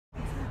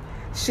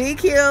She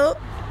cute.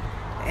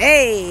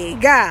 Hey,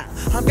 God.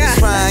 I'm just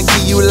trying to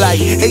give you light.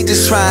 They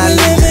just trying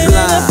to leave you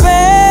blind.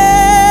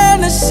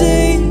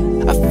 Fantasy.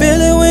 I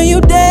feel it when you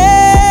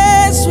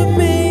dance with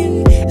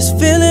me. It's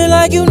feeling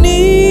like you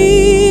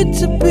need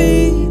to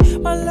be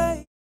my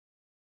life.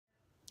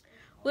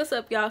 What's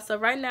up, y'all? So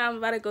right now I'm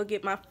about to go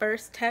get my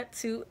first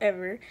tattoo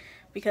ever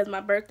because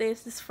my birthday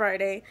is this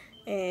Friday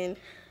and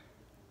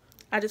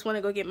I just want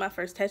to go get my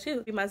first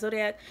tattoo. My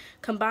zodiac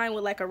combined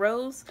with like a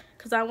rose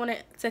because I want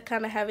to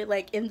kind of have it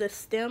like in the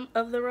stem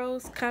of the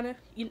rose, kind of.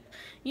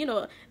 You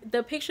know,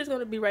 the picture's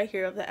going to be right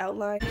here of the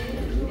outline.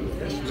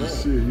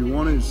 Just see, you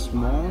want it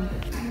small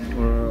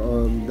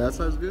or that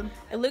size good?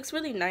 It looks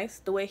really nice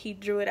the way he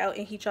drew it out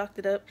and he chalked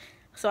it up.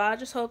 So I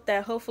just hope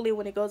that hopefully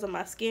when it goes on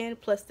my skin,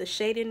 plus the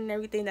shading and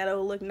everything, that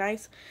it'll look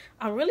nice.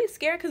 I'm really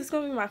scared because it's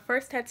going to be my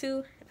first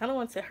tattoo. I don't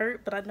want it to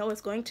hurt, but I know it's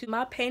going to.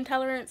 My pain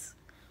tolerance,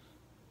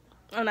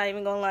 I'm not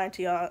even going to lie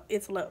to y'all,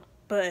 it's low.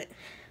 But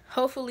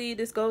hopefully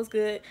this goes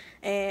good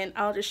and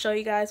I'll just show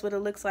you guys what it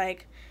looks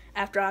like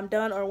after I'm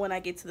done or when I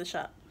get to the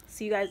shop.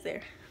 See you guys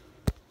there.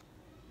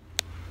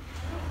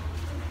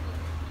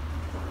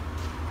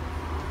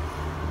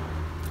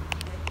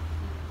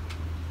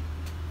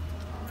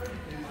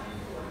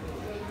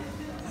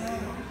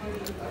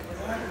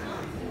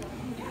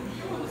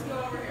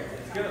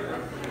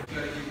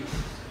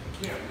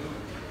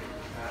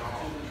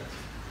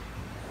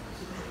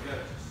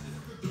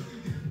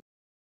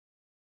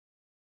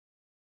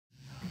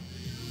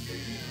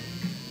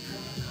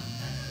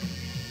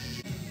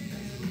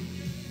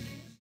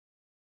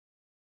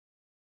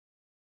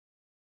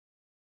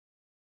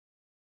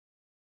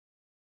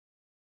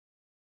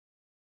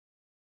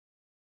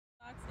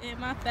 And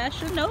my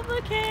Fashion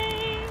Nova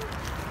came.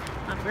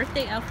 My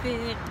birthday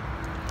outfit.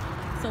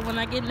 So when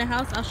I get in the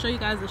house, I'll show you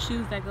guys the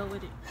shoes that go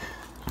with it.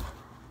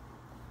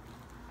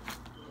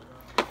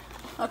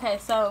 Okay,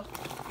 so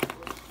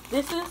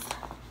this is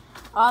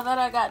all that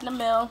I got in the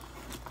mail.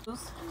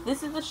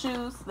 This is the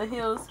shoes, the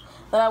heels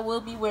that I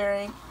will be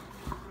wearing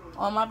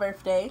on my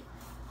birthday.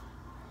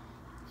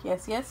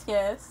 Yes, yes,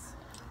 yes.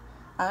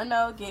 I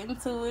know, get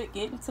into it,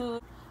 get into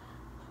it.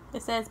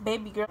 It says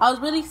baby girl. I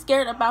was really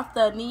scared about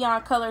the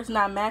neon colors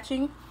not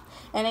matching,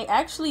 and they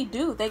actually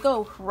do. They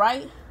go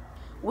right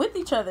with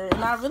each other,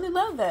 and I really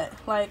love that.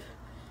 Like,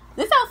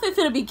 this outfit's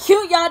gonna be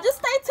cute, y'all. Just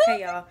stay tuned.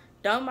 Hey, y'all,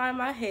 don't mind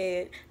my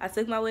head. I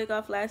took my wig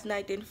off last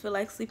night, didn't feel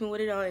like sleeping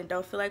with it on, and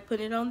don't feel like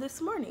putting it on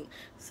this morning.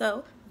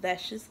 So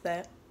that's just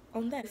that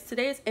on that.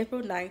 Today is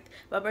April 9th.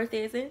 My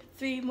birthday is in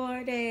 3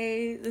 more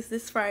days. This is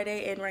this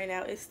Friday, and right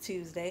now it's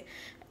Tuesday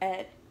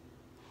at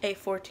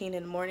 8:14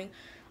 in the morning.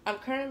 I'm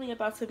currently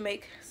about to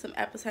make some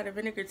apple cider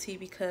vinegar tea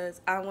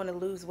because I want to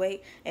lose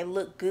weight and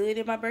look good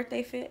in my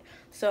birthday fit.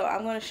 So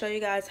I'm going to show you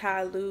guys how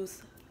I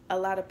lose a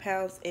lot of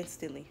pounds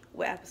instantly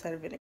with apple cider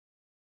vinegar.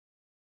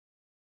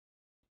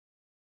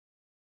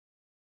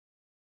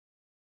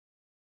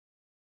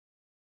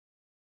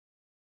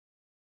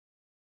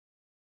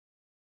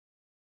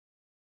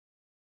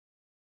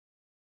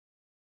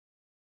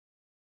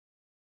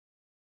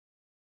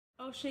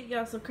 Oh shit,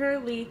 y'all, so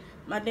currently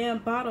my damn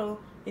bottle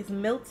is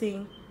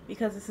melting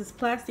because this is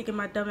plastic and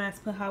my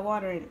dumbass put hot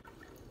water in it.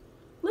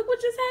 Look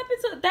what just happened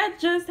to that.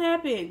 Just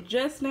happened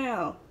just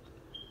now.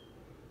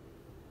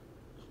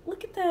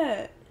 Look at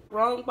that.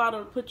 Wrong bottle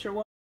to put your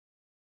water.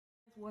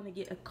 I want to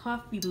get a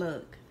coffee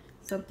mug,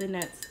 something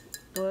that's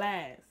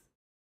glass.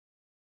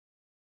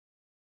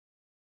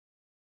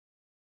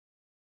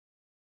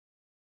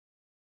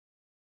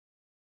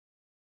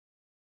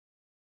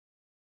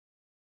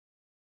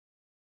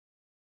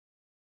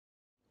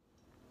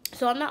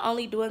 So I'm not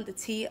only doing the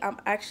tea, I'm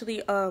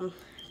actually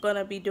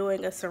gonna be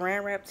doing a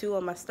saran wrap too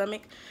on my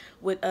stomach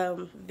with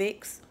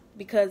Vicks,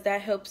 because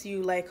that helps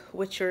you like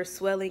with your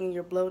swelling and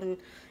your bloating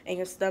and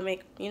your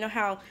stomach. You know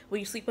how when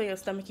you sleep on your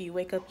stomach you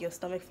wake up your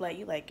stomach flat,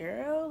 you like,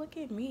 girl, look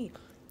at me.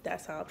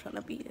 That's how I'm trying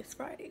to be this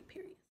Friday,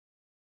 period.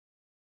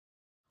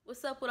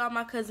 What's up with all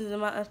my cousins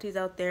and my aunties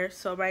out there?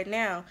 So right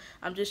now,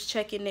 I'm just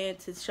checking in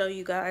to show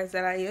you guys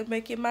that I am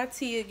making my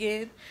tea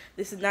again.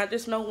 This is not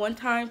just no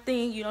one-time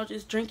thing. You don't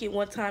just drink it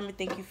one time and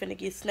think you finna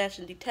get snatched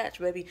and detached,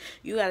 baby.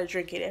 You gotta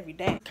drink it every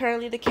day.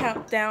 Currently, the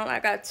countdown. I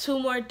got 2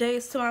 more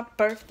days to my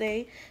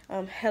birthday.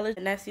 Hella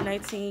nasty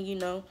 19, you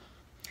know,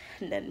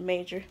 nothing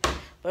major.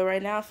 But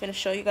right now, I'm finna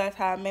show you guys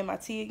how I made my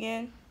tea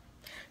again.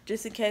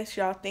 Just in case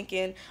y'all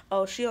thinking,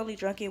 oh, she only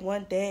drank it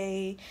 1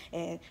 day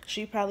and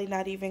she probably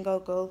not even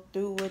gonna go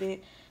through with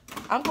it.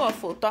 I'm going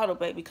full throttle,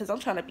 baby, because I'm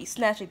trying to be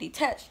snatched and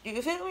detached.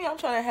 You feel me? I'm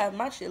trying to have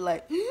my shit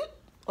like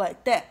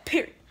that,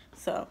 period.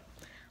 So,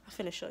 I'm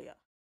finna show y'all.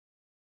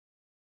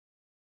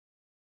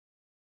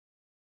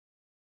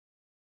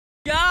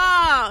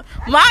 Y'all,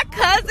 my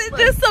cousin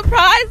just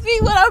surprised me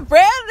with a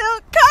brand new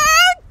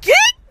car. Get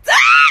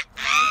that!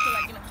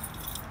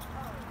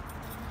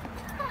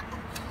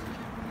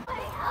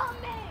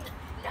 Help me!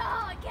 No,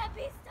 I can't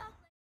be stuck.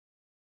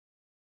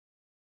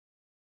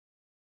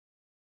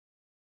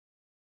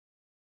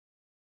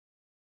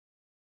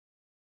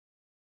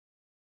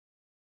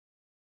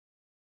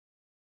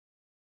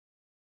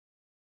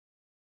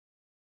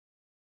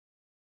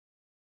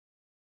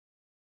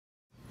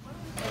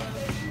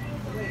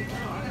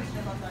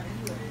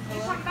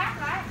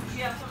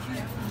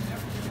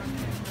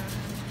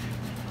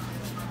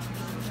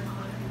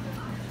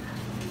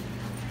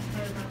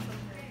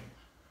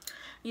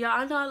 Yeah,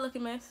 I know I look a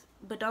mess,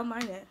 but don't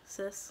mind it,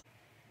 sis.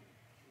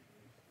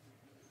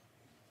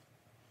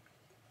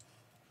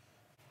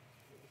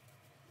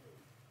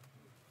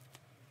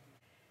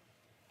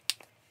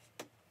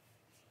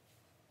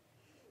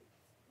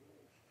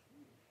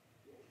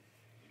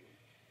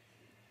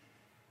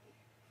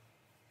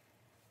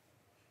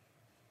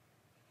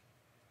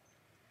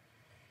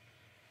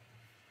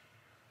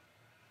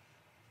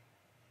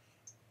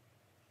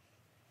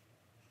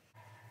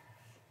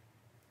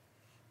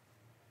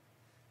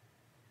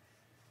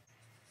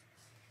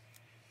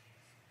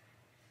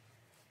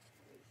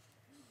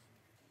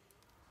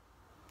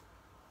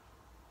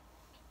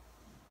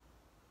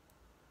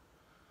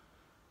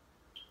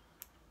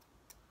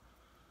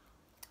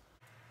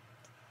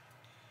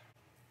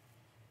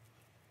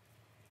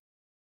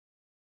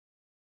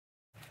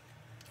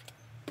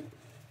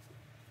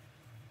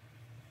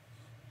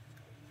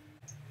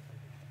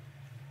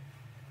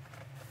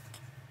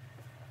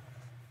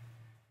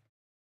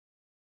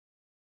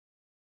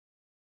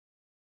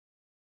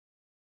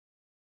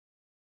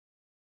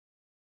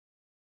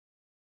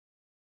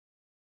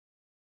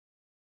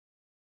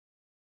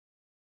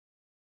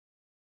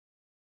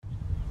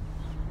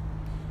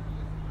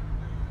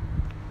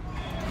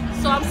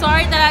 So I'm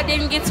sorry that I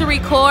didn't get to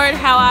record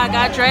how I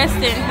got dressed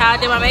and how I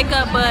did my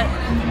makeup, but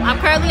I'm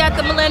currently at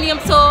the Millennium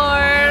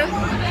tour.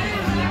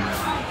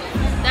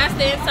 That's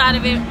the inside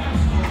of it.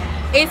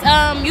 It's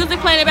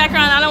music playing in the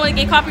background. I don't want to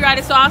get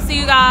copyrighted, so I'll see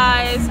you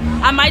guys.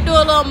 I might do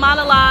a little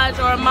monologue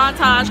or a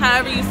montage,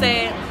 however you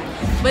say it.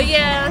 But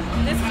yeah,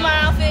 this is my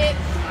outfit,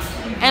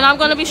 and I'm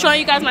gonna be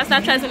showing you guys my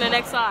Snapchats in the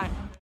next slide.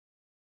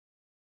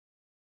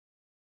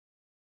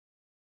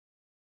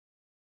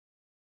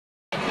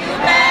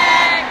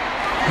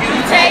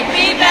 Take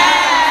me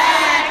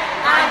back.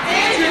 I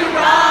did you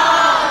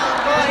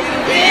wrong, boy, you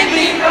did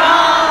me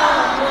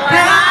wrong.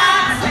 Boy,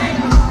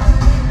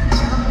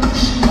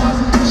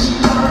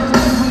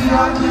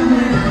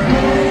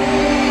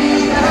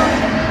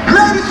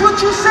 Ladies, what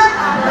you say?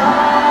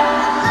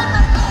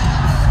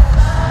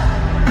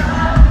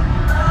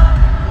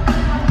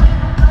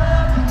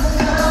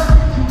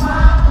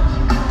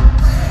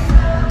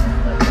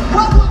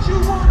 What would you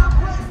wanna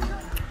break?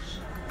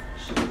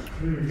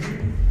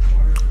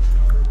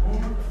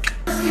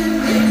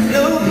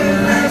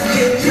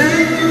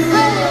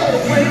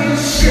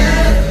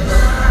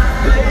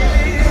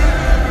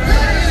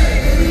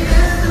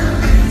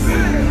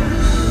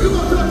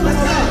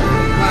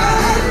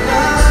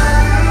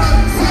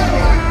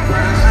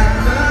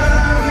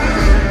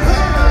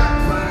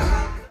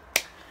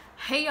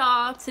 Hey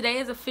y'all, today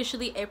is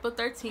officially April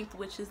 13th,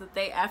 which is the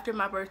day after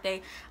my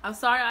birthday. I'm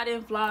sorry I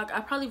didn't vlog.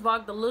 I probably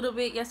vlogged a little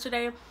bit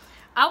yesterday.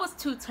 I was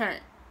too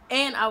turned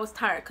and I was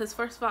tired because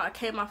first of all I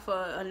came off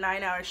a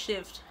 9-hour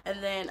shift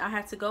and then I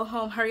had to go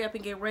home, hurry up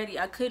and get ready.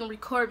 I couldn't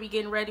record me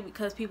getting ready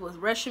because people was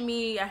rushing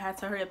me. I had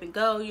to hurry up and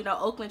go. You know,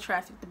 Oakland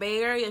traffic, the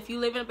Bay Area, if you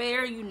live in the Bay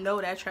Area, you know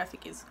that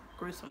traffic is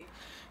gruesome.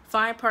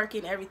 Fine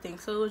parking, everything,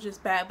 so it was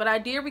just bad. But I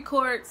did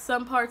record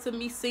some parts of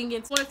me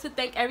singing. I wanted to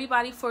thank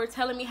everybody for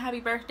telling me happy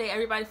birthday,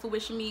 everybody for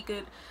wishing me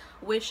good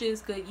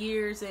wishes, good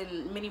years,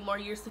 and many more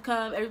years to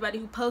come. Everybody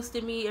who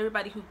posted me,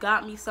 everybody who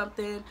got me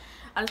something.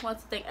 I just want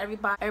to thank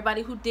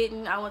everybody who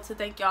didn't. I want to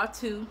thank y'all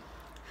too.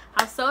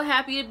 I'm so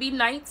happy to be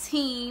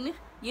 19.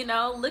 You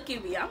know, look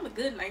at me, I'm a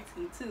good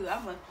 19 too.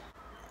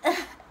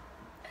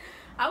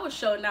 I was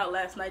showing out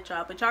last night,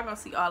 y'all, but y'all gonna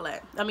see all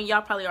that. I mean,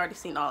 y'all probably already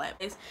seen all that.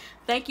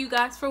 Thank you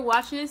guys for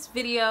watching this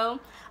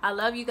video. I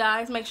love you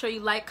guys. Make sure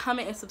you like,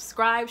 comment, and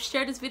subscribe.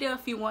 Share this video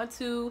if you want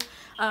to.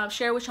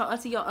 Share with your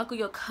auntie, your uncle,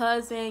 your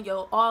cousin,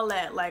 all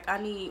that. Like, I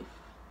need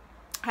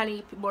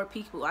more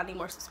people. I need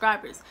more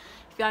subscribers.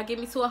 If y'all get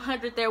me to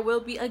 100, there will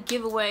be a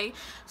giveaway.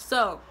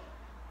 So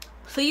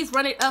please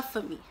run it up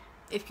for me.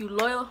 If you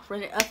loyal,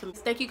 run it up for me.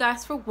 Thank you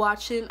guys for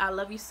watching. I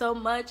love you so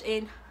much,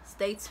 and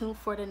stay tuned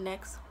for the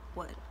next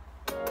one.